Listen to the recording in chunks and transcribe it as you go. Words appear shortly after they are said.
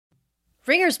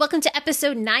Ringers, welcome to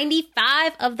episode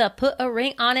 95 of the Put a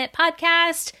Ring on It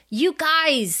podcast. You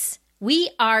guys, we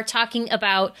are talking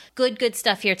about good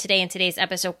stuff here today in today's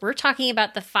episode. We're talking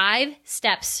about the 5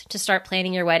 steps to start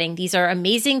planning your wedding. These are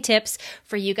amazing tips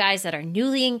for you guys that are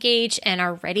newly engaged and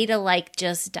are ready to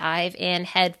just dive in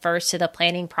head first to the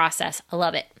planning process. I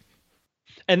love it.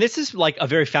 And this is like a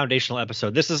very foundational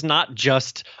episode. This is not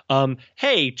just,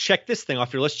 hey, check this thing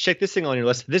off your list, check this thing on your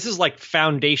list. This is like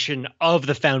foundation of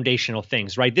the foundational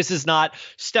things, right? This is not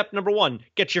step number 1,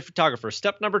 get your photographer.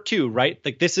 Step number 2, right?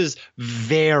 Like this is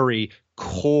very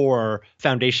core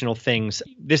foundational things.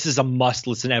 This is a must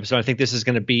listen episode. I think this is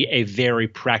going to be a very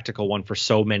practical one for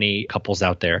so many couples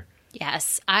out there.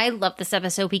 Yes, I love this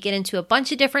episode. We get into a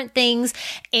bunch of different things,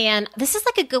 and this is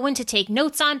like a good one to take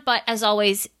notes on. But as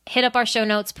always, hit up our show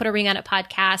notes,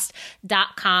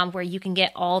 putaringonitpodcast.com, where you can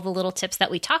get all the little tips that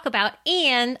we talk about.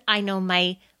 And I know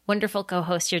my wonderful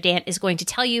co-host here, Dan, is going to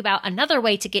tell you about another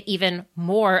way to get even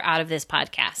more out of this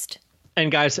podcast. And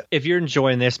guys, if you're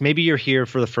enjoying this, maybe you're here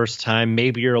for the first time,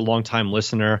 maybe you're a longtime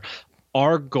listener,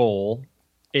 our goal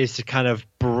is to kind of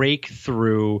break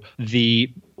through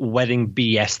the wedding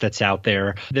BS that's out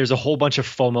there. There's a whole bunch of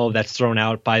FOMO that's thrown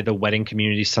out by the wedding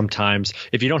community sometimes.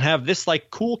 If you don't have this like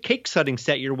cool cake setting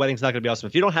set, your wedding's not going to be awesome.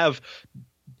 If you don't have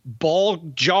ball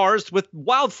jars with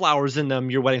wildflowers in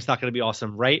them, your wedding's not going to be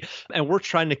awesome, right? And we're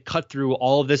trying to cut through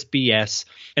all of this BS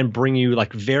and bring you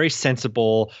like very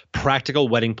sensible, practical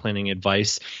wedding planning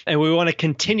advice. And we want to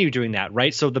continue doing that,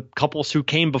 right? So the couples who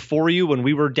came before you when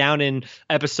we were down in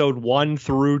episode 1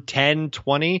 through 10,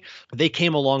 20, they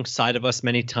came alongside of us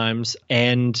many times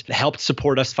and helped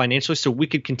support us financially so we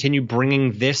could continue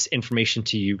bringing this information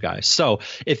to you guys. So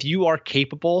if you are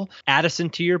capable, add us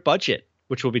into your budget,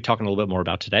 which we'll be talking a little bit more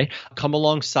about today. Come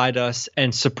alongside us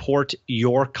and support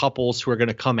your couples who are going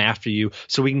to come after you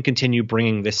so we can continue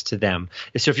bringing this to them.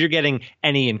 So if you're getting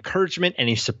any encouragement,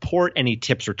 any support, any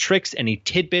tips or tricks, any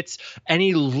tidbits,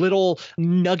 any little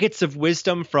nuggets of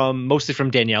wisdom mostly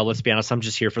from Danielle, let's be honest, I'm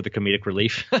just here for the comedic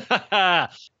relief.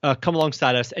 Come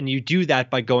alongside us, and you do that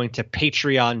by going to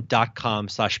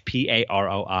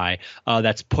patreon.com/PAROI.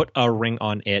 That's Put a Ring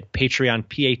on It. Patreon,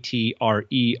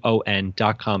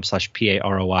 patreon.com/PAROI.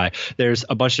 There's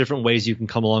a bunch of different ways you can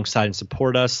come alongside and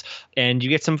support us, and you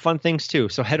get some fun things too.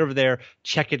 So head over there,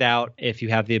 check it out if you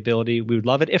have the ability. We would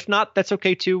love it. If not, that's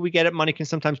okay too. We get it. Money can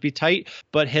sometimes be tight,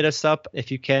 but hit us up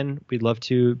if you can. We'd love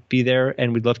to be there,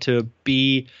 and we'd love to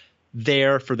be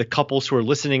there for the couples who are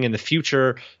listening in the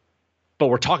future. But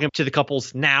we're talking to the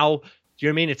couples now. Do you know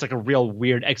what I mean? It's like a real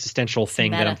weird existential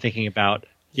thing that I'm thinking about.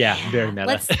 Yeah, very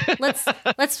meta. Let's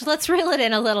reel it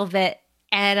in a little bit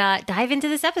and dive into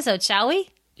this episode, shall we?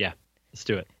 Yeah, let's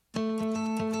do it.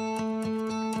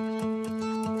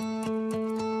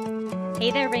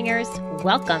 Hey there, Ringers.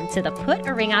 Welcome to the Put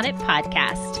a Ring on It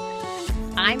podcast.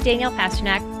 I'm Danielle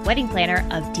Pasternak, wedding planner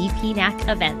of DPNAC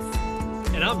Events.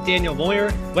 And I'm Daniel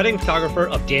Moyer, wedding photographer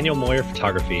of Daniel Moyer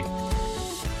Photography.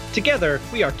 Together,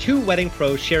 we are 2 wedding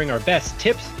pros sharing our best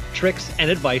tips, tricks,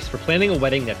 and advice for planning a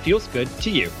wedding that feels good to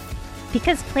you.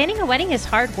 Because planning a wedding is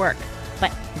hard work,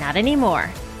 but not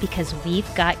anymore, because we've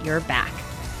got your back.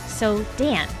 So,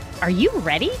 Dan, are you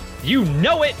ready? You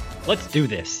know it! Let's do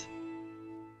this.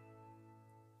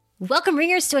 Welcome,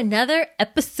 Ringers, to another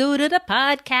episode of the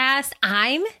podcast.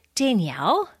 I'm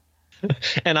Danielle.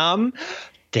 And I'm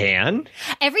Dan.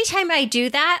 Every time I do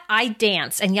that, I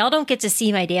dance, and y'all don't get to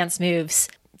see my dance moves.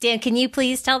 Dan, can you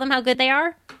please tell them how good they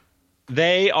are?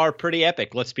 They are pretty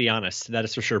epic, let's be honest. That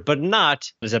is for sure. But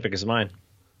not as epic as mine.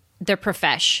 They're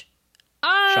profesh.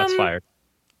 Shots fired.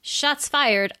 Shots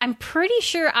fired. I'm pretty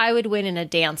sure I would win in a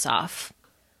dance-off.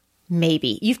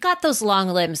 Maybe. You've got those long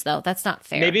limbs, though. That's not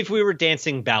fair. Maybe if we were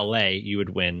dancing ballet, you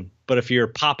would win. But if you're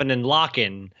popping and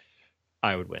locking,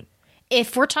 I would win.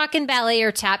 If we're talking ballet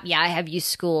or tap, yeah, I have you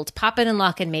schooled. Popping and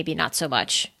locking, maybe not so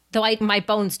much. Though my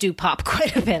bones do pop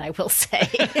quite a bit, I will say.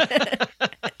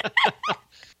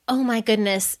 Oh, my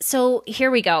goodness. So here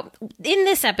we go. In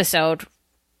this episode,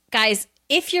 guys,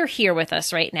 if you're here with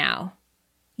us right now,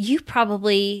 you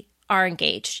probably are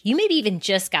engaged. You maybe even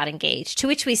just got engaged, to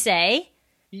which we say,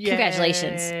 Yay.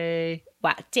 Congratulations.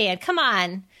 Wow, Dan, come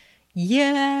on.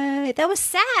 Yay. That was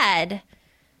sad.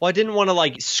 Well, I didn't want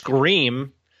to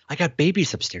scream. I got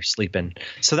babies upstairs sleeping.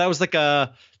 So that was like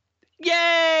a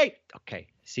yay. Okay.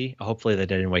 See, hopefully that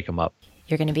didn't wake them up.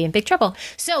 You're going to be in big trouble.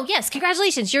 So yes,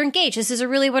 congratulations. You're engaged. This is a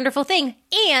really wonderful thing.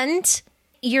 And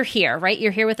you're here, right?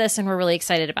 You're here with us and we're really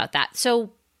excited about that.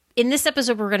 So In this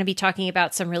episode, we're going to be talking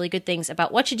about some really good things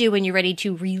about what you do when you're ready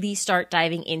to really start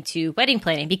diving into wedding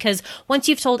planning. Because once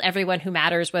you've told everyone who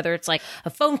matters, whether it's like a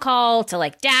phone call to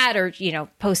like dad or, you know,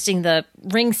 posting the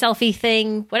ring selfie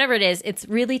thing, whatever it is, it's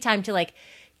really time to like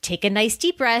take a nice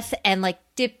deep breath and like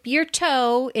dip your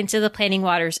toe into the planning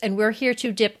waters. And we're here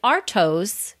to dip our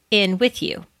toes in with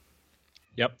you.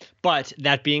 Yep. But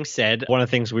that being said, one of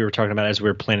the things we were talking about as we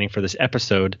were planning for this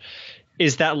episode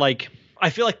is that like, I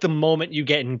feel like the moment you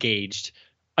get engaged,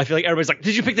 I feel like everybody's like,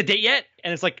 did you pick the date yet?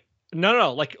 And it's like,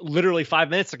 no. Like literally 5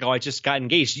 minutes ago, I just got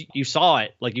engaged. You saw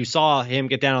it. Like you saw him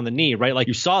get down on the knee, right? Like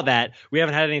you saw that. We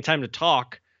haven't had any time to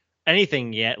talk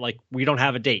anything yet. Like we don't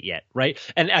have a date yet, right?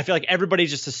 And I feel like everybody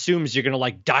just assumes you're going to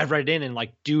like dive right in and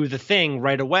like do the thing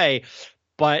right away.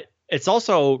 But it's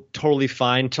also totally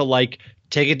fine to like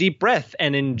take a deep breath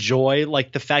and enjoy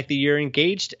like the fact that you're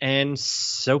engaged and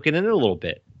soak it in a little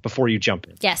bit before you jump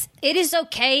in. Yes, it is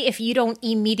okay if you don't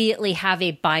immediately have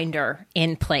a binder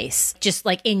in place, just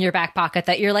like in your back pocket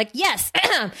that you're like, yes.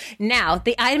 Now,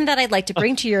 the item that I'd like to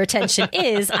bring to your attention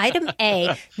is item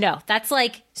A. No, that's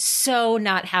like so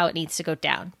not how it needs to go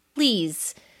down.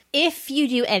 Please, if you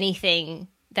do anything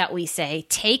that we say,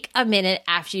 take a minute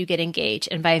after you get engaged.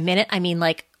 And by a minute, I mean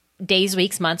like days,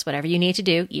 weeks, months, whatever you need to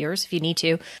do, years if you need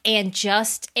to, and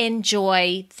just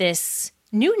enjoy this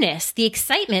newness, the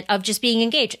excitement of just being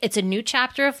engaged. It's a new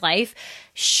chapter of life.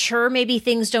 Sure, maybe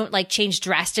things don't like change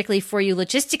drastically for you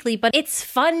logistically, but it's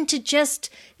fun to just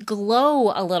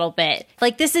glow a little bit.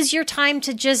 Like this is your time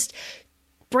to just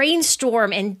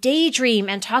brainstorm and daydream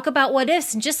and talk about what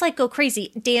ifs and just like go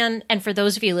crazy. Dan, and for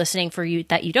those of you listening, for you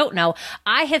that you don't know,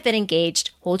 I have been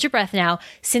engaged, hold your breath now,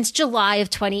 since July of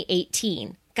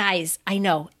 2018. Guys, I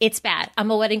know it's bad.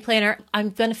 I'm a wedding planner.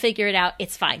 I'm going to figure it out.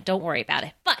 It's fine. Don't worry about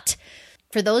it. But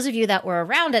for those of you that were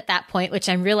around at that point, which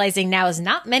I'm realizing now is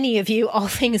not many of you, all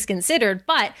things considered,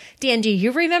 but Dan, do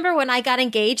you remember when I got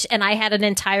engaged and I had an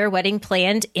entire wedding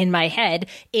planned in my head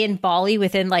in Bali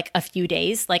within like a few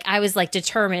days? Like I was like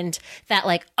determined that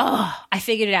like, oh, I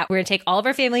figured it out. We're going to take all of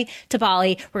our family to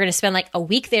Bali. We're going to spend like a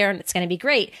week there and it's going to be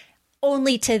great.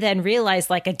 Only to then realize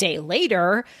like a day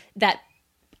later that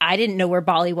I didn't know where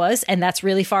Bali was and that's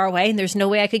really far away and there's no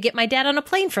way I could get my dad on a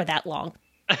plane for that long.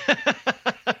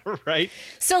 Right.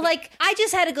 So like I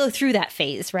just had to go through that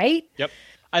phase, right? Yep.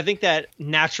 I think that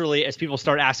naturally as people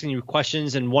start asking you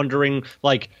questions and wondering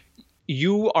like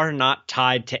you are not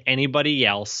tied to anybody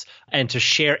else and to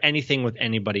share anything with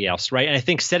anybody else, right? And I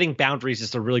think setting boundaries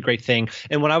is a really great thing.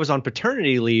 And when I was on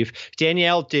paternity leave,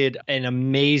 Danielle did an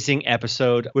amazing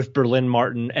episode with Berlin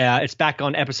Martin. It's back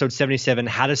on episode 77,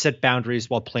 How to Set Boundaries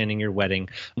While Planning Your Wedding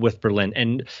with Berlin.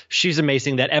 And she's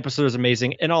amazing. That episode is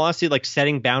amazing. In all honesty, like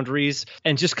setting boundaries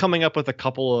and just coming up with a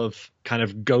couple of kind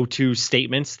of go-to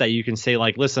statements that you can say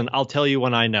like, listen, I'll tell you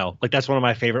when I know. Like that's one of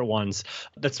my favorite ones.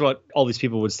 That's what all these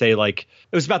people would say. Like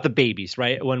it was about the babies,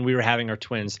 right? When we were having our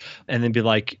twins. And then be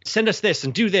like, send us this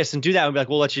and do that. And be like,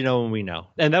 we'll let you know when we know.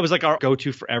 And that was like our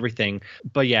go-to for everything.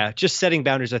 But yeah, just setting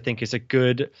boundaries, I think, is a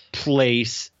good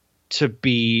place to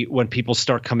be when people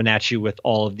start coming at you with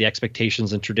all of the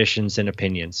expectations and traditions and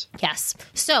opinions. Yes.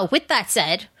 So with that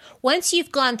said, once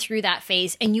you've gone through that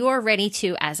phase and you are ready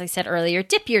to, as I said earlier,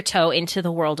 dip your toe into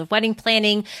the world of wedding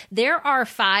planning, there are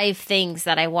 5 things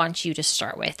that I want you to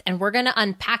start with. And we're going to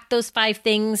unpack those 5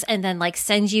 things and then like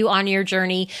send you on your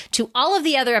journey to all of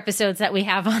the other episodes that we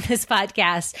have on this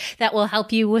podcast that will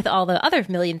help you with all the other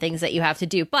million things that you have to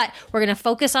do. But we're going to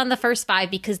focus on the first 5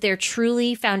 because they're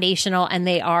truly foundational and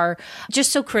they are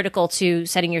just so critical to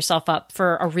setting yourself up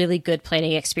for a really good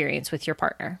planning experience with your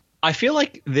partner. I feel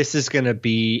like this is going to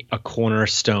be a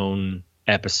cornerstone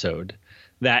episode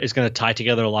that is going to tie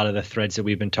together a lot of the threads that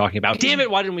we've been talking about. Damn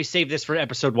it, why didn't we save this for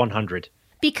episode 100?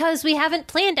 Because we haven't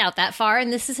planned out that far,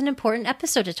 and this is an important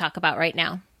episode to talk about right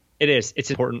now. It is. It's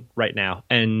important right now.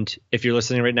 And if you're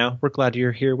listening right now, we're glad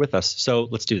you're here with us. So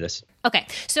let's do this. Okay,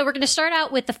 so we're going to start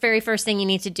out with the very first thing you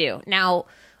need to do. Now,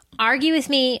 argue with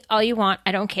me all you want.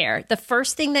 I don't care. The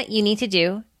first thing that you need to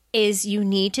do is you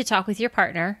need to talk with your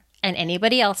partner and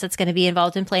anybody else that's going to be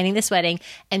involved in planning this wedding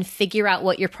and figure out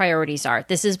what your priorities are.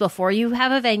 This is before you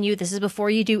have a venue. This is before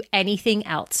you do anything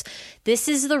else. This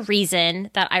is the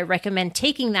reason that I recommend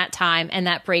taking that time and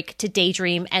that break to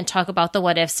daydream and talk about the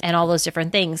what ifs and all those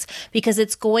different things, because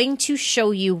it's going to show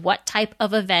you what type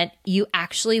of event you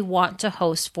actually want to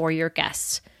host for your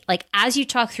guests. Like as you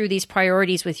talk through these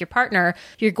priorities with your partner,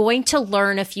 you're going to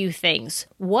learn a few things.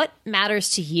 What matters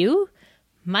to you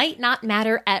might not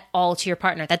matter at all to your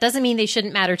partner. That doesn't mean they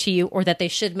shouldn't matter to you or that they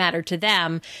should matter to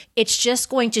them. It's just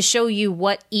going to show you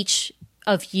what each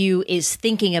of you is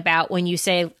thinking about when you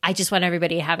say, I just want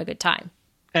everybody to have a good time.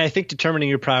 And I think determining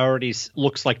your priorities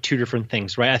looks like two different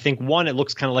things, right? I think one, it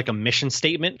looks kind of like a mission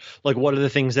statement. Like, what are the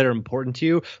things that are important to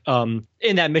you?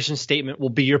 In that mission statement will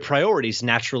be your priorities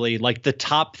naturally, like the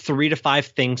top 3 to 5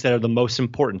 things that are the most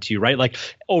important to you, right? Like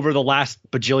over the last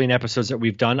bajillion episodes that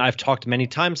we've done, I've talked many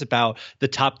times about the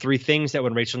top 3 things that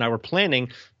when Rachel and I were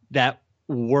planning that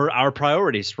were our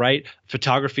priorities, right?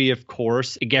 Photography, of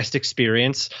course, a guest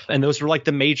experience. And those were like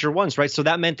the major ones, right? So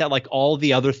that meant that like all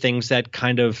the other things that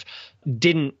kind of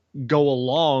didn't go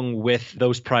along with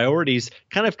those priorities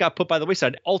kind of got put by the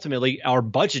wayside. Ultimately, our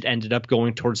budget ended up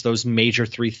going towards those major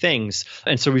 3 things.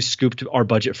 And so we scooped our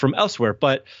budget from elsewhere.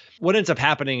 But what ends up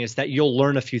happening is that you'll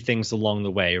learn a few things along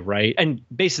the way, right? And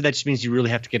basically that just means you really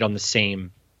have to get on the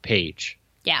same page.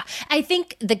 Yeah. I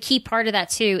think the key part of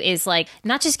that too is like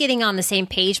not just getting on the same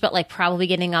page, but like probably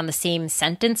getting on the same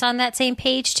sentence on that same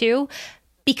page too,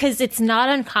 because it's not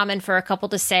uncommon for a couple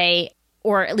to say,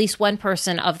 or at least one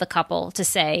person of the couple to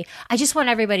say, I just want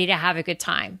everybody to have a good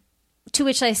time. To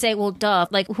which I say, well, duh,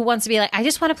 like who wants to be like, I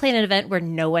just want to plan an event where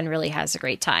no one really has a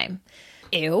great time.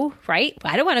 Ew, right?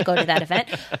 I don't want to go to that event.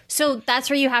 So that's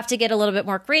where you have to get a little bit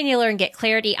more granular and get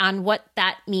clarity on what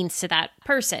that means to that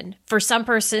person. For some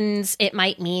persons, it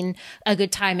might mean a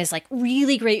good time is like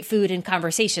really great food and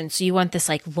conversation. So you want this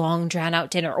like long drawn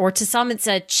out dinner. Or to some, it's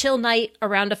a chill night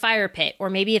around a fire pit. Or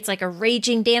maybe it's like a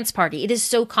raging dance party. It is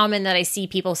so common that I see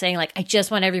people saying like, I just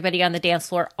want everybody on the dance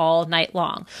floor all night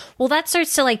long. Well, that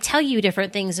starts to like tell you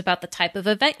different things about the type of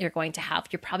event you're going to have.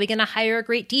 You're probably going to hire a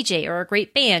great DJ or a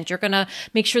great band. You're going to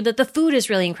make sure that the food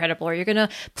is really incredible, or you're going to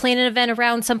plan an event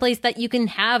around someplace that you can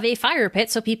have a fire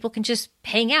pit so people can just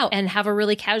hang out and have a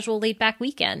really casual, laid back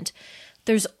weekend.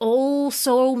 There's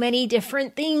so many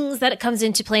different things that it comes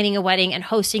into planning a wedding and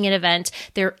hosting an event.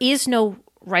 There is no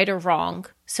right or wrong.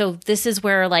 So this is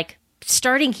where like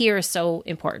starting here is so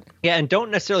important. Yeah, and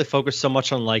don't necessarily focus so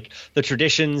much on like the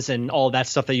traditions and all that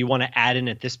stuff that you want to add in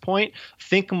at this point.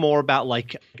 Think more about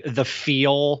like the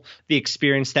feel, the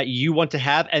experience that you want to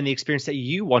have and the experience that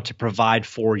you want to provide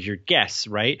for your guests,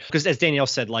 right? Because as Danielle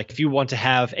said, like if you want to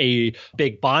have a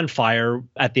big bonfire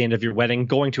at the end of your wedding,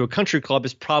 going to a country club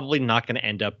is probably not going to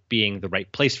end up being the right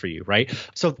place for you, right?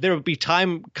 So there will be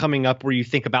time coming up where you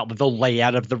think about the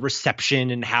layout of the reception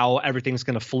and how everything's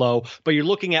going to flow, but you're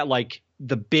looking at like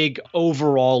the big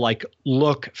overall like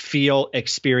look, feel,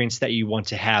 experience that you want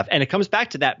to have. And it comes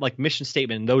back to that like mission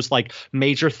statement and those like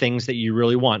major things that you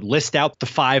really want. List out the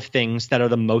 5 things that are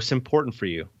the most important for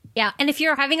you. Yeah. And if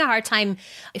you're having a hard time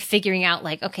figuring out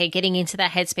like, okay, getting into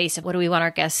that headspace of what do we want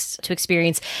our guests to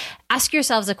experience, ask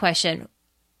yourselves a question.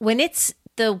 When it's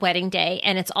the wedding day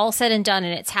and it's all said and done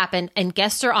and it's happened and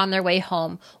guests are on their way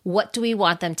home, what do we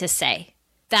want them to say?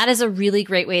 That is a really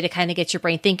great way to kind of get your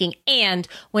brain thinking. And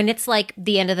when it's like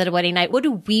the end of the wedding night, what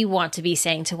do we want to be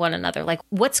saying to one another? Like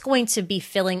what's going to be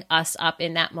filling us up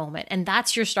in that moment? And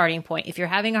that's your starting point. If you're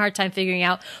having a hard time figuring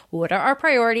out what are our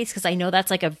priorities, because I know that's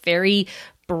like a very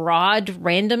broad,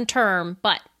 random term,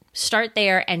 but start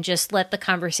there and just let the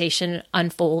conversation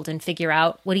unfold and figure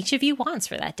out what each of you wants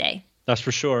for that day. That's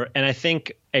for sure. And I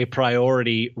think a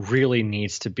priority really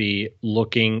needs to be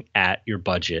looking at your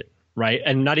budget. Right.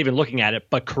 And not even looking at it,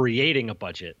 but creating a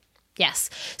budget. Yes.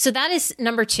 So that is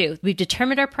number 2. We've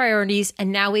determined our priorities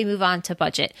and now we move on to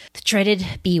budget. The dreaded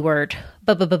B word.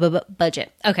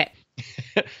 Budget. Okay.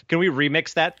 Can we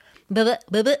remix that? Budget.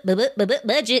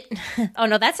 Oh,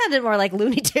 no, that sounded more like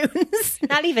Looney Tunes.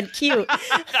 Not even cute.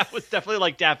 That was definitely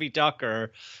like Daffy Duck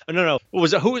or no. What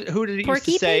was it? Who did it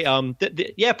Porky used to Pig?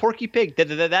 say? Yeah, Porky Pig.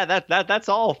 That's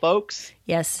all, folks.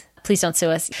 Yes. Please don't sue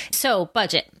us. So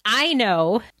budget. I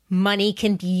know money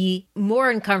can be more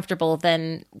uncomfortable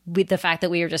than with the fact that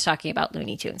we were just talking about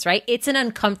Looney Tunes, right? It's an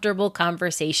uncomfortable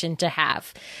conversation to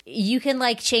have. You can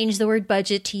like change the word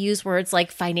budget to use words like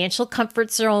financial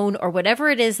comfort zone or whatever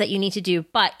it is that you need to do,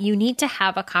 but you need to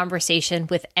have a conversation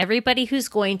with everybody who's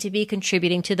going to be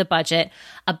contributing to the budget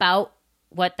about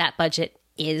what that budget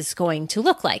is going to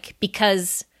look like,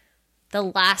 because the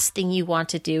last thing you want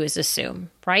to do is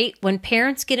assume, right? When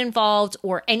parents get involved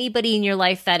or anybody in your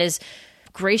life that is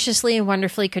graciously and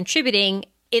wonderfully contributing,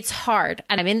 it's hard.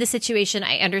 And I'm in the situation.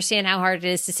 I understand how hard it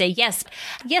is to say, yes,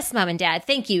 mom and dad,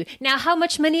 thank you. Now, how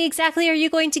much money exactly are you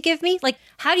going to give me? Like,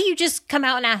 how do you just come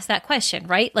out and ask that question,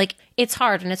 right? Like, it's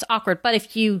hard and it's awkward. But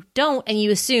if you don't and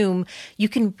you assume, you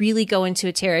can really go into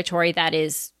a territory that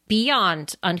is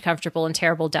beyond uncomfortable and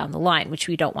terrible down the line, which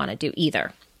we don't want to do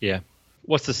either. Yeah.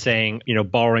 what's the saying?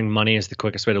 Borrowing money is the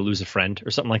quickest way to lose a friend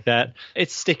or something like that.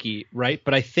 It's sticky, right?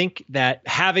 But I think that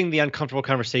having the uncomfortable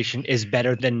conversation is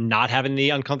better than not having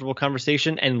the uncomfortable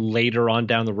conversation, and later on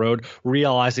down the road,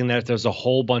 realizing that there's a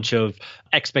whole bunch of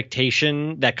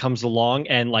expectation that comes along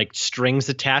and like strings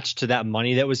attached to that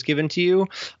money that was given to you.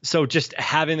 So just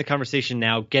having the conversation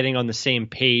now, getting on the same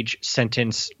page,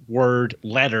 sentence, word,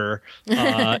 letter,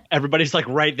 everybody's like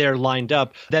right there lined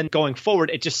up. Then going forward,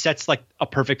 it just sets like a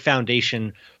perfect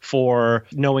foundation for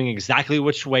knowing exactly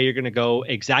which way you're going to go,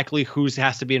 exactly who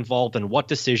has to be involved and what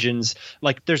decisions.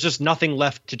 Like there's just nothing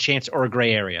left to chance or a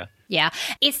gray area. Yeah.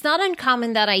 It's not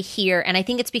uncommon that I hear, and I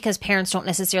think it's because parents don't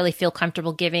necessarily feel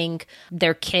comfortable giving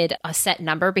their kid a set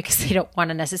number because they don't want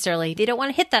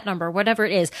to hit that number, whatever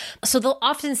it is. So they'll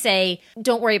often say,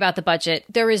 don't worry about the budget.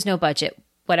 There is no budget,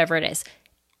 whatever it is.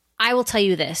 I will tell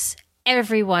you this.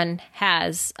 Everyone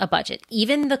has a budget.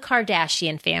 Even the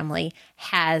Kardashian family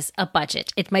has a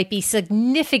budget. It might be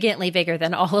significantly bigger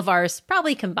than all of ours,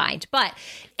 probably combined, but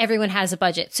everyone has a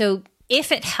budget. So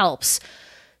if it helps,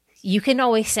 you can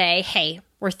always say, hey,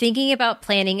 we're thinking about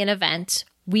planning an event.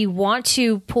 We want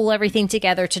to pull everything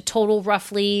together to total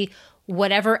roughly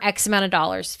whatever X amount of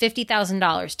dollars, $50,000,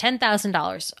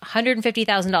 $10,000,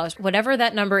 $150,000, whatever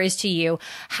that number is to you.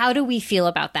 How do we feel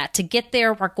about that? To get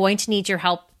there, we're going to need your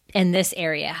help in this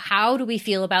area. How do we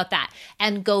feel about that?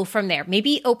 And go from there.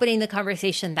 Maybe opening the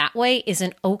conversation that way is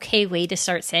an okay way to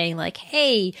start saying like,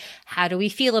 hey, how do we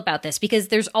feel about this? Because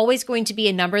there's always going to be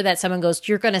a number that someone goes,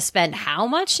 you're going to spend how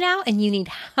much now? And you need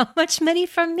how much money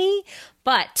from me?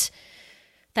 But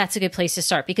that's a good place to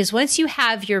start, because once you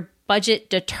have your budget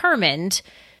determined,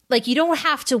 like you don't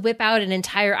have to whip out an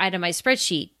entire itemized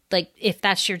spreadsheet. Like if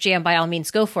that's your jam, by all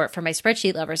means, go for it for my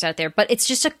spreadsheet lovers out there. But it's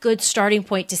just a good starting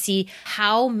point to see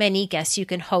how many guests you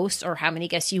can host or how many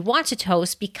guests you want to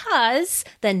host, because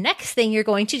the next thing you're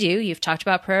going to do, you've talked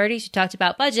about priorities, you talked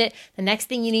about budget. The next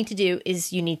thing you need to do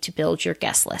is you need to build your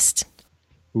guest list.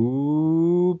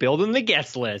 Ooh, building the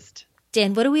guest list.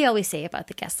 Dan, what do we always say about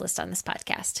the guest list on this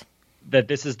podcast? That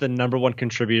this is the number one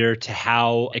contributor to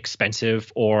how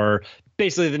expensive, or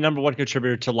basically the number one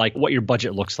contributor to like what your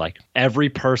budget looks like. Every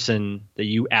person that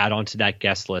you add onto that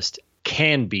guest list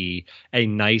can be a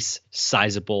nice,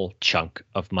 sizable chunk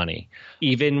of money.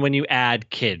 Even when you add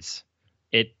kids,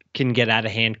 it can get out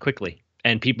of hand quickly.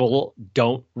 And people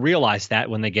don't realize that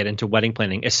when they get into wedding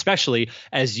planning, especially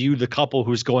as you, the couple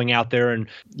who's going out there and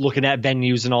looking at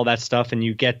venues and all that stuff. And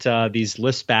you get these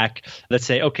lists back that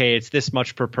say, okay, it's this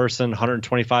much per person, $125,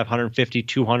 $150,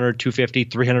 $200, $250,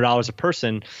 $300 a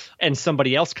person. And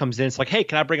somebody else comes in. It's like, hey,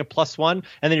 can I bring a plus one?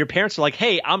 And then your parents are like,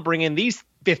 hey, I'm bringing these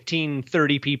 15,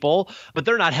 30 people, but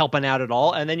they're not helping out at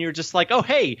all. And then you're just like, oh,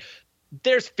 hey,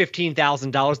 there's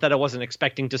 $15,000 that I wasn't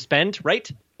expecting to spend,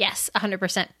 right? Yes,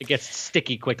 100%. It gets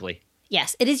sticky quickly.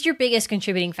 Yes, it is your biggest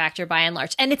contributing factor by and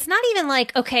large. And it's not even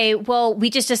like, okay, well, we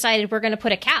just decided we're going to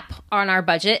put a cap on our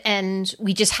budget and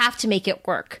we just have to make it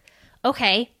work.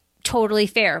 Okay, totally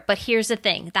fair. But here's the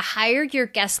thing. The higher your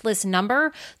guest list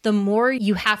number, the more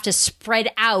you have to spread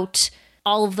out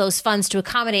all of those funds to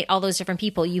accommodate all those different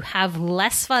people. You have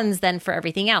less funds than for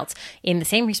everything else. In the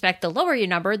same respect, the lower your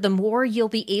number, the more you'll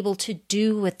be able to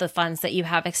do with the funds that you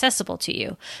have accessible to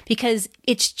you, because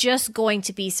it's just going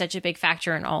to be such a big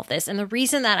factor in all of this. And the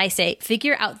reason that I say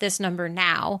figure out this number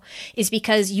now is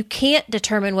because you can't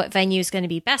determine what venue is going to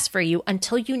be best for you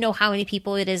until you know how many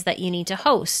people it is that you need to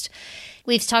host.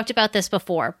 We've talked about this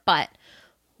before, but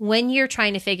when you're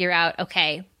trying to figure out,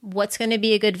 okay, what's going to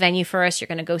be a good venue for us? You're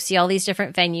going to go see all these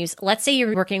different venues. Let's say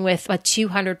you're working with a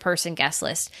 200-person guest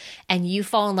list and you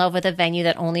fall in love with a venue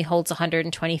that only holds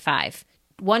 125.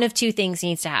 One of two things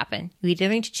needs to happen. You either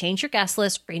need to change your guest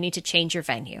list or you need to change your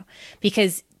venue,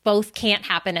 because both can't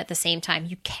happen at the same time.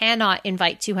 You cannot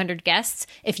invite 200 guests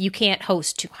if you can't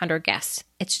host 200 guests.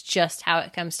 It's just how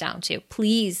it comes down to.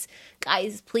 Please,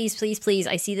 guys, please, please, please.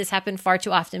 I see this happen far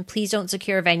too often. Please don't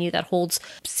secure a venue that holds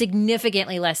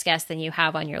significantly less guests than you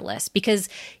have on your list. Because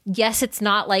yes, it's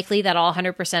not likely that all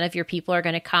 100% of your people are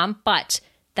going to come, but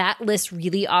that list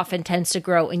really often tends to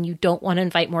grow and you don't want to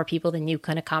invite more people than you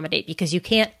can accommodate because you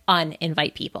can't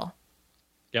uninvite people.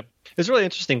 Yep. It's really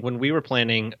interesting. When we were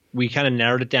planning, we kind of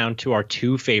narrowed it down to our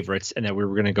two favorites and that we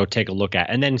were going to go take a look at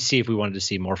and then see if we wanted to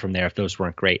see more from there if those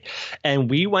weren't great. And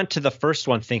we went to the first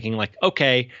one thinking like,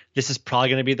 okay, this is probably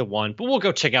going to be the one, but we'll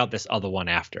go check out this other one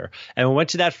after. And we went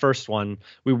to that first one.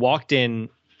 We walked in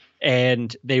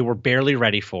and they were barely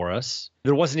ready for us.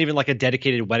 There wasn't even like a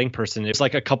dedicated wedding person. It was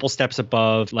like a couple steps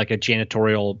above like a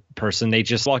janitorial person. They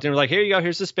just walked in and were like, here you go,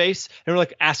 here's the space. And we're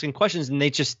like asking questions and they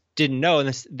just didn't know.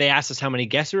 And they asked us how many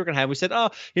guests we were going to have. We said,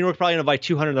 oh, we're probably going to invite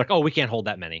 200. They're like, oh, we can't hold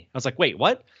that many. I was like, wait,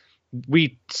 what?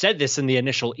 we said this in the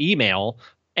initial email,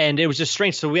 and it was just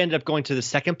strange. So we ended up going to the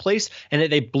second place,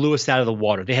 and they blew us out of the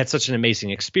water. They had such an amazing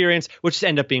experience, which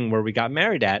ended up being where we got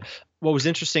married at. What was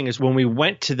interesting is when we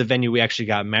went to the venue we actually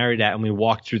got married at, and we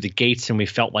walked through the gates, and we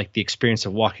felt like the experience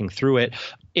of walking through it,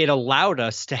 it allowed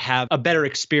us to have a better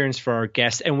experience for our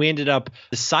guests. And we ended up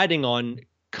deciding on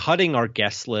cutting our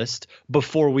guest list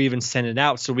before we even sent it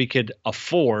out so we could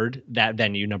afford that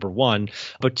venue, number one.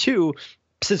 But two,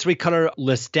 since we cut our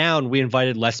list down, we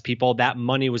invited less people. That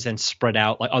money was then spread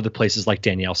out like other places, like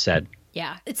Danielle said.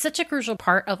 Yeah, it's such a crucial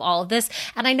part of all of this.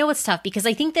 And I know it's tough because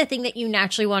I think the thing that you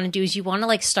naturally want to do is you want to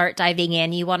like start diving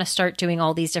in. You want to start doing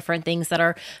all these different things that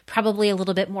are probably a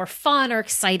little bit more fun or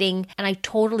exciting. And I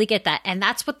totally get that. And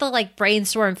that's what the like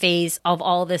brainstorm phase of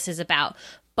all of this is about.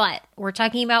 But we're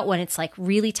talking about when it's like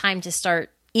really time to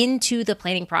start into the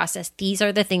planning process. These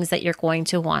are the things that you're going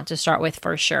to want to start with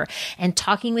for sure. And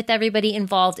talking with everybody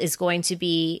involved is going to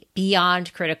be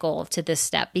beyond critical to this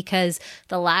step, because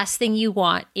the last thing you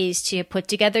want is to put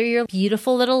together your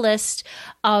beautiful little list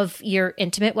of your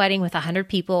intimate wedding with 100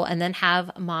 people and then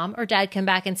have mom or dad come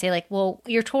back and say like, well,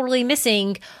 you're totally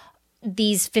missing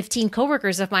these 15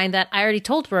 coworkers of mine that I already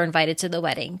told were invited to the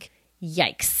wedding.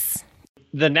 Yikes.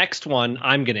 The next one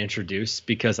I'm going to introduce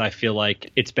because I feel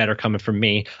like it's better coming from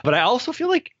me. But I also feel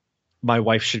like my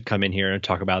wife should come in here and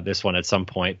talk about this one at some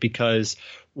point, because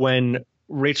when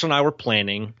Rachel and I were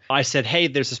planning, I said, hey,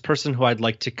 there's this person who I'd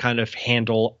like to kind of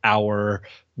handle our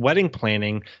wedding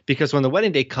planning, because when the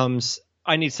wedding day comes,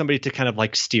 I need somebody to kind of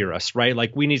like steer us, right?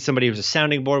 Like we need somebody who's a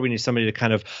sounding board. We need somebody to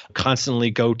kind of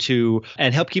constantly go to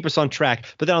and help keep us on track.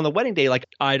 But then on the wedding day, like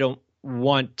I don't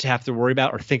want to have to worry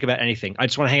about or think about anything. I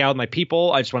just want to hang out with my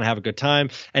people. I just want to have a good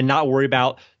time and not worry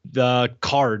about the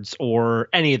cards or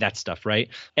any of that stuff, right?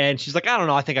 And she's like, I don't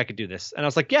know, I think I could do this. And I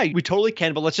was like, yeah, we totally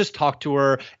can, but let's just talk to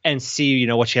her and see, you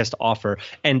know, what she has to offer.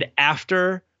 And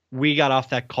after we got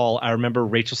off that call, I remember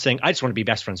Rachel saying, I just want to be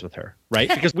best friends with her, right?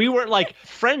 Because we weren't like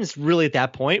friends really at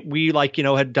that point. We like, you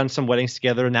know, had done some weddings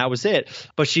together and that was it.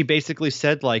 But she basically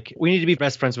said like, we need to be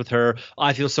best friends with her.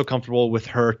 I feel so comfortable with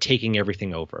her taking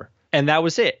everything over. And that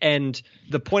was it. And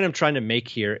the point I'm trying to make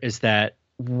here is that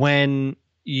when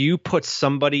you put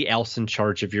somebody else in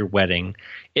charge of your wedding,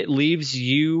 it leaves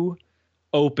you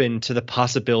open to the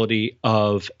possibility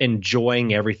of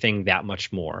enjoying everything that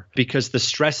much more, because the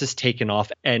stress is taken off,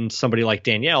 and somebody like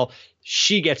Danielle,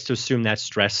 she gets to assume that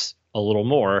stress a little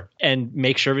more and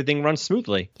make sure everything runs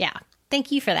smoothly. Yeah.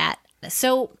 Thank you for that.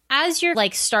 So as you're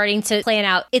like starting to plan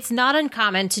out, it's not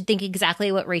uncommon to think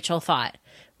exactly what Rachel thought.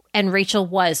 And Rachel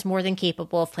was more than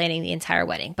capable of planning the entire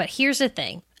wedding. But here's the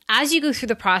thing. As you go through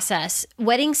the process,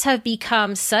 weddings have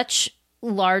become such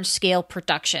large scale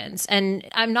productions. And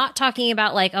I'm not talking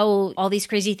about like, oh, all these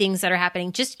crazy things that are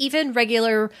happening. Just even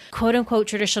regular quote unquote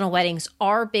traditional weddings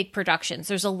are big productions.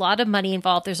 There's a lot of money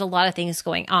involved. There's a lot of things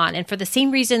going on. And for the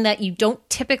same reason that you don't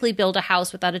typically build a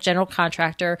house without a general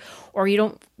contractor, or you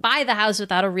don't buy the house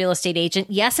without a real estate agent.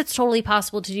 Yes, it's totally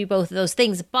possible to do both of those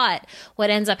things. But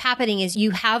what ends up happening is you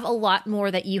have a lot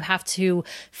more that you have to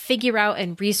figure out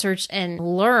and research and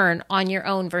learn on your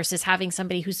own versus having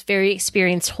somebody who's very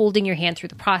experienced holding your hand through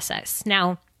the process.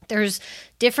 Now, there's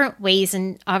different ways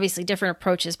and obviously different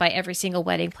approaches by every single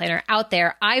wedding planner out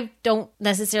there. I don't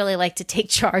necessarily like to take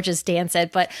charge, as Dan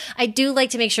said, but I do like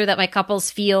to make sure that my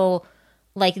couples feel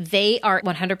like they are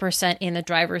 100% in the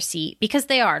driver's seat, because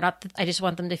they are. Not that I just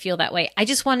want them to feel that way. I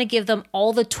just want to give them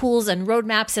all the tools and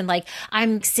roadmaps, and like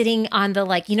I'm sitting on the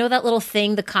like, you know, that little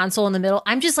thing, the console in the middle.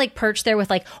 I'm just like perched there with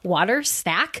like water,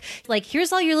 snack. Like,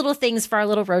 here's all your little things for our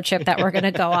little road trip that we're going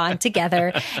to go on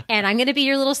together. And I'm going to be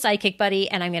your little sidekick buddy,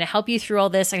 and I'm going to help you through all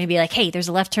this. I'm going to be like, hey, there's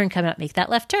a left turn coming up. Make that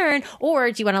left turn. Or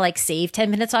do you want to like save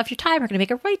 10 minutes off your time? We're going to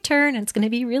make a right turn, and it's going to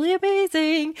be really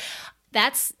amazing.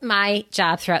 That's my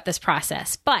job throughout this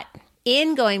process. But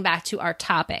in going back to our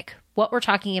topic, what we're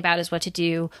talking about is what to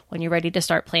do when you're ready to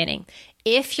start planning.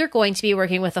 If you're going to be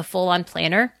working with a full-on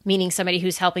planner, meaning somebody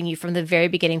who's helping you from the very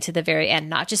beginning to the very end,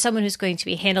 not just someone who's going to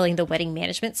be handling the wedding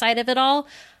management side of it all,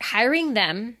 hiring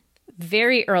them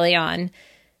very early on,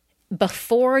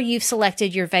 before you've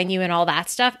selected your venue and all that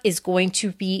stuff, is going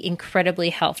to be incredibly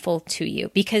helpful to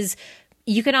you, because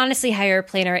you can honestly hire a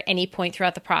planner at any point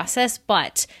throughout the process,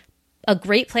 but a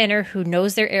great planner who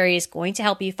knows their area is going to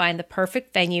help you find the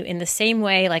perfect venue in the same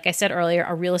way, like I said earlier,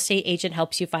 a real estate agent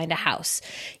helps you find a house.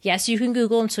 Yes, you can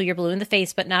Google until you're blue in the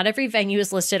face, but not every venue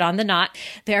is listed on the Knot.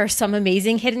 There are some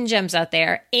amazing hidden gems out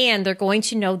there, and they're going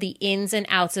to know the ins and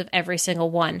outs of every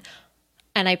single one.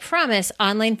 And I promise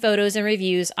online photos and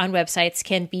reviews on websites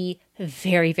can be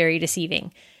very, very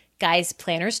deceiving. Guys,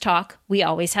 planners talk. We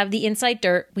always have the inside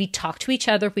dirt. We talk to each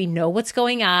other. We know what's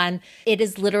going on. It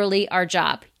is literally our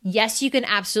job. Yes, you can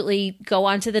absolutely go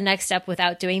on to the next step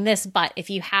without doing this, but if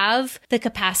you have the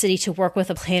capacity to work with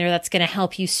a planner that's going to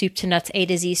help you soup to nuts, A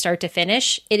to Z, start to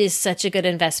finish, it is such a good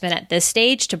investment at this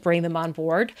stage to bring them on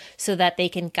board so that they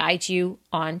can guide you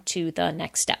on to the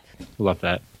next step. Love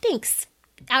that. Thanks.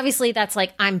 Obviously, that's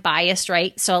like, I'm biased,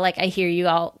 right? So like, I hear you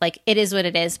all, like, it is what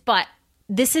it is, but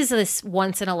this is this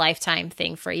once in a lifetime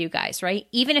thing for you guys, right?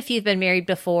 Even if you've been married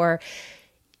before,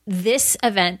 this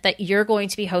event that you're going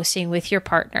to be hosting with your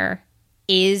partner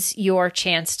is your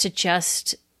chance to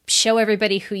just show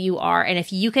everybody who you are. And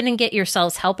if you can get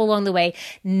yourselves help along the way,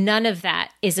 none of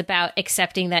that is about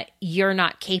accepting that you're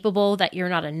not capable, that you're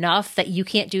not enough, that you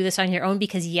can't do this on your own,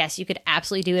 because yes, you could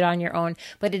absolutely do it on your own,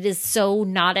 but it is so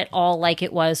not at all like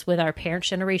it was when our parents'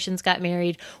 generations got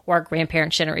married or our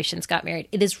grandparents' generations got married.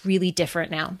 It is really different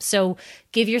now. So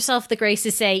give yourself the grace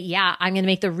to say, yeah, I'm going to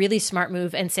make the really smart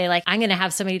move and say, like, I'm going to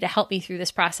have somebody to help me through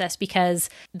this process, because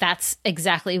that's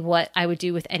exactly what I would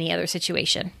do with any other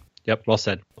situation. Yep, well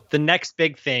said. The next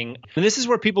big thing, and this is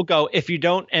where people go, if you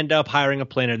don't end up hiring a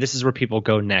planner, this is where people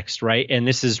go next, right? And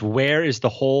this is where is the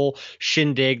whole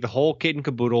shindig, the whole kit and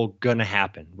caboodle going to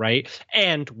happen, right?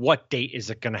 And what date is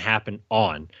it going to happen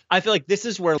on? I feel like this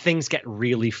is where things get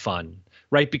really fun,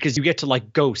 right? Because you get to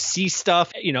like go see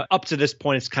stuff. You know, up to this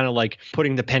point, it's kind of like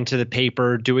putting the pen to the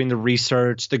paper, doing the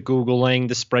research, the Googling,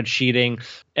 the spreadsheeting,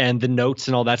 and the notes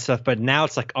and all that stuff. But now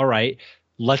it's like, all right,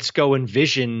 let's go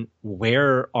envision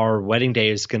where our wedding day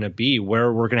is going to be,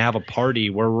 where we're going to have a party,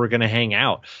 where we're going to hang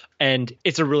out. And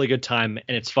it's a really good time,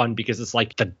 and it's fun because it's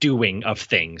like the doing of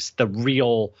things, the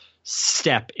real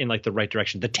step in like the right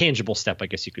direction, the tangible step, I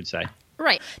guess you could say.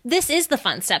 Right. This is the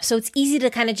fun step. So it's easy to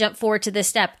kind of jump forward to this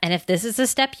step. And if this is a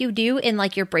step you do in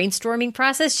like your brainstorming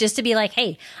process, just to be like,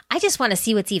 hey, I just want to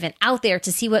see what's even out there,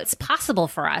 to see what's possible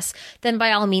for us, then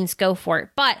by all means go for it.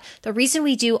 But the reason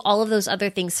we do all of those other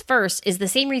things first is the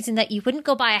same reason that you wouldn't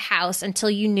go buy a house until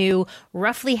you knew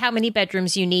roughly how many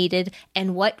bedrooms you needed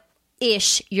and what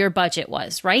ish your budget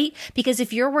was, right? Because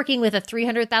if you're working with a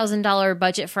 $300,000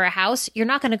 budget for a house, you're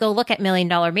not going to go look at $1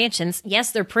 million mansions.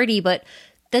 Yes, they're pretty, but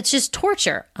that's just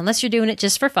torture, unless you're doing it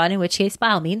just for fun, in which case, by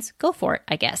all means, go for it,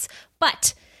 I guess.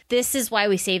 But this is why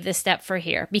we save this step for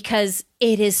here, because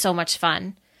it is so much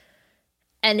fun.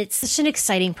 And it's such an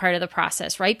exciting part of the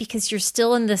process, right? Because you're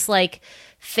still in this like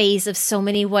phase of so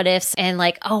many what ifs and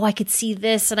like, oh, I could see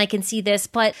this and I can see this.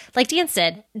 But like Dan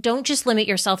said, don't just limit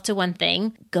yourself to one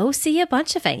thing. Go see a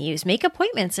bunch of venues, make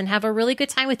appointments and have a really good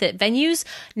time with it. Venues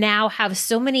now have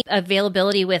so many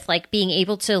availability with like being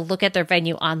able to look at their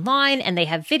venue online, and they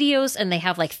have videos and they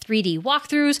have like 3D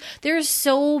walkthroughs. There's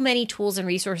so many tools and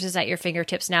resources at your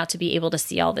fingertips now to be able to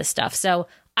see all this stuff. So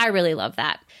I really love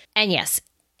that. And yes,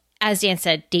 as Dan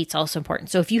said, date's also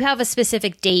important. So if you have a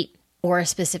specific date or a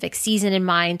specific season in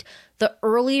mind, the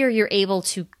earlier you're able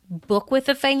to book with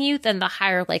a venue, then the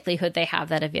higher likelihood they have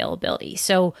that availability.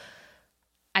 So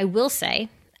I will say,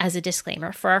 as a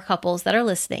disclaimer for our couples that are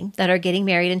listening that are getting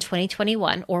married in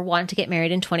 2021 or want to get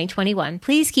married in 2021,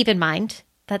 please keep in mind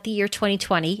that the year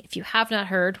 2020, if you have not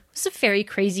heard, was a very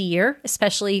crazy year,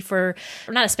 especially for,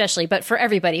 not especially, but for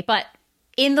everybody. But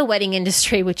in the wedding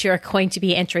industry, which you're going to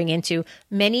be entering into,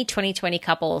 many 2020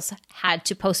 couples had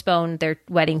to postpone their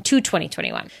wedding to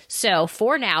 2021. So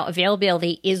for now,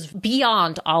 availability is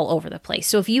beyond all over the place.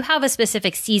 So if you have a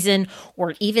specific season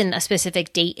or even a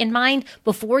specific date in mind,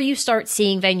 before you start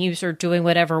seeing venues or doing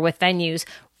whatever with venues,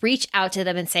 reach out to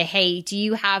them and say, hey, do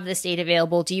you have this date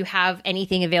available? Do you have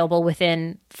anything available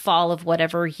within fall of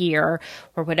whatever year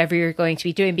or whatever you're going to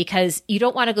be doing? Because you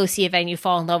don't want to go see a venue,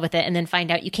 fall in love with it, and then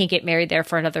find out you can't get married there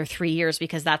for another 3 years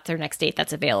because that's their next date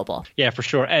that's available. Yeah, for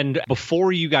sure. And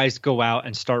before you guys go out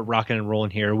and start rocking and rolling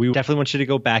here, we definitely want you to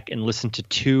go back and listen to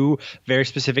 2 very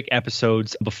specific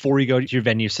episodes before you go to your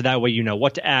venue. So that way you know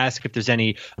what to ask. If there's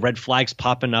any red flags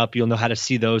popping up, you'll know how to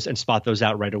see those and spot those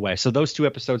out right away. So those 2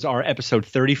 episodes are episode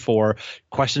 34,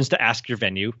 questions to ask your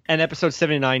venue, and episode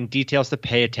 79, details to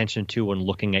pay attention to when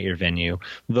looking at your venue.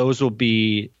 Those will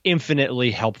be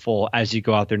infinitely helpful as you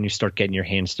go out there and you start getting your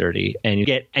hands dirty and you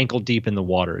get ankle deep in the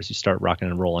water as you start rocking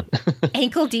and rolling.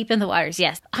 Ankle deep in the waters.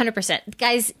 Yes, 100%.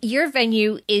 Guys, your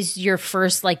venue is your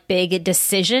first like big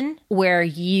decision where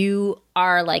you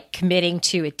are like committing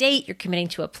to a date, you're committing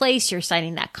to a place, you're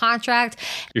signing that contract.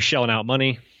 You're shelling out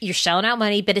money. You're shelling out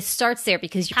money, but it starts there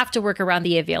because you have to work around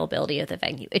the availability of the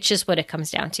venue. It's just what it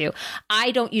comes down to. I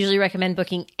don't usually recommend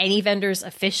booking any vendors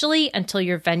officially until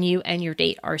your venue and your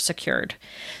date are secured.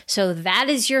 So that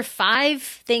is your 5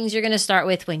 things you're going to start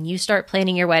with when you start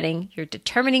planning your wedding. You're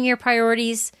determining your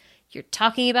priorities. You're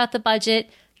talking about the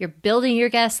budget. you're building your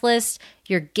guest list,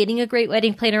 you're getting a great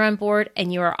wedding planner on board,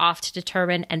 and you are off to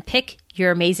determine and pick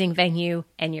your amazing venue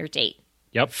and your date.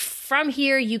 Yep. From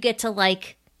here, you get to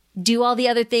do all the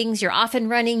other things. You're off and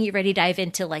running. You're ready to dive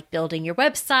into building your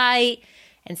website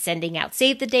and sending out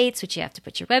save the dates, which you have to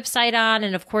put your website on.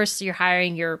 And of course, you're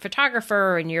hiring your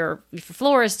photographer and your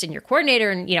florist and your coordinator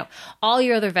and, all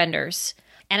your other vendors.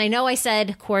 And I know I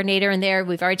said coordinator in there.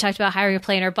 We've already talked about hiring a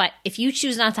planner, but if you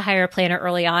choose not to hire a planner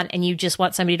early on and you just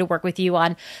want somebody to work with you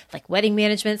on wedding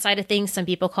management side of things, some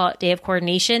people call it day of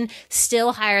coordination,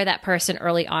 still hire that person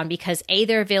early on because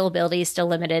their availability is still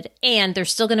limited and they're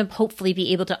still going to hopefully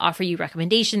be able to offer you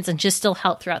recommendations and just still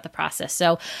help throughout the process.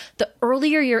 So the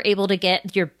earlier you're able to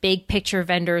get your big picture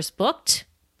vendors booked,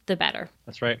 the better.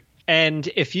 That's right. And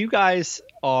if you guys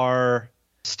are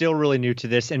still really new to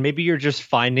this, and maybe you're just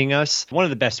finding us, one of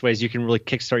the best ways you can really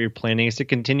kickstart your planning is to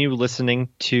continue listening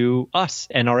to us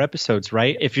and our episodes,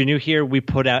 right? If you're new here, we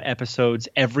put out episodes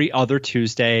every other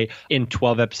Tuesday in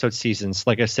 12 episode seasons.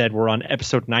 Like I said, we're on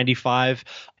episode 95,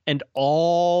 and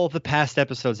all the past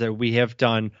episodes that we have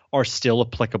done are still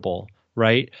applicable.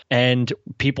 Right. And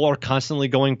people are constantly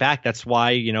going back. That's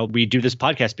why, we do this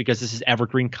podcast, because this is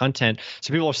evergreen content.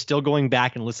 So people are still going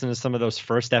back and listening to some of those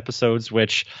first episodes,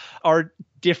 which are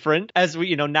different as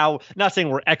we, now, not saying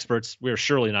we're experts. We're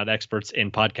surely not experts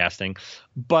in podcasting.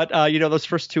 But, those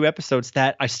first two episodes,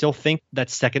 that I still think that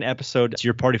second episode, It's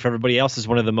Your Party for Everybody Else, is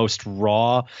one of the most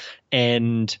raw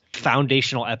and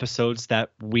foundational episodes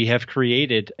that we have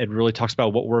created. It really talks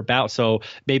about what we're about. So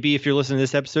maybe if you're listening to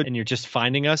this episode and you're just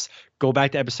finding us, go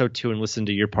back to episode 2 and listen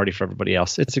to Your Party for Everybody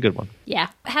Else. It's a good one. Yeah.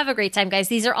 Have a great time, guys.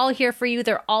 These are all here for you.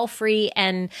 They're all free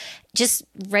and just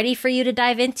ready for you to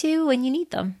dive into when you need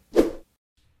them.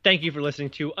 Thank you for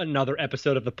listening to another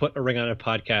episode of the Put a Ring on It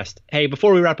podcast. Hey,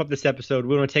 before we wrap up this episode,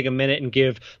 we want to take a minute and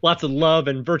give lots of love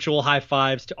and virtual high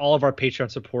fives to all of our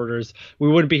Patreon supporters. We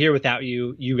wouldn't be here without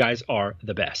you. You guys are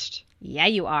the best. Yeah,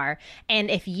 you are. And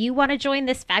if you want to join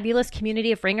this fabulous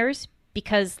community of ringers,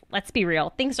 because let's be real,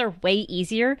 things are way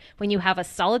easier when you have a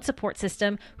solid support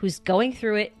system who's going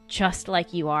through it just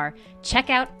like you are. Check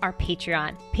out our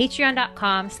Patreon,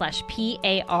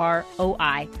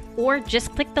 patreon.com/PAROI, or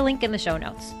just click the link in the show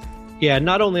notes. Yeah,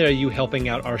 not only are you helping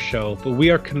out our show, but we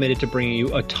are committed to bringing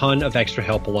you a ton of extra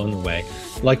help along the way.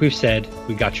 Like we've said,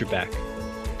 we got your back.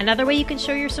 Another way you can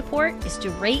show your support is to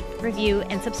rate, review,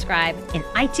 and subscribe in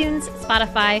iTunes,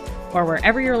 Spotify, or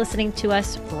wherever you're listening to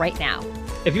us right now.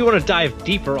 If you want to dive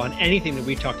deeper on anything that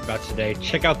we talked about today,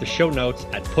 check out the show notes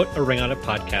at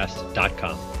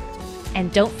putaringonitpodcast.com.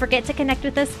 And don't forget to connect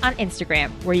with us on Instagram,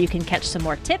 where you can catch some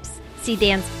more tips, see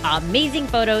Dan's amazing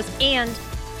photos, and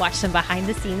watch some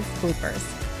behind-the-scenes bloopers.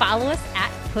 Follow us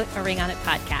at Put a Ring on It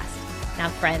Podcast. Now,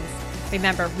 friends,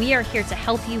 remember, we are here to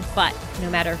help you, but no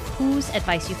matter whose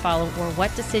advice you follow or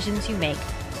what decisions you make,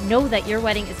 know that your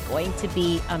wedding is going to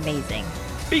be amazing.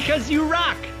 Because you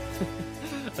rock!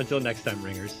 Until next time,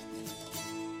 ringers.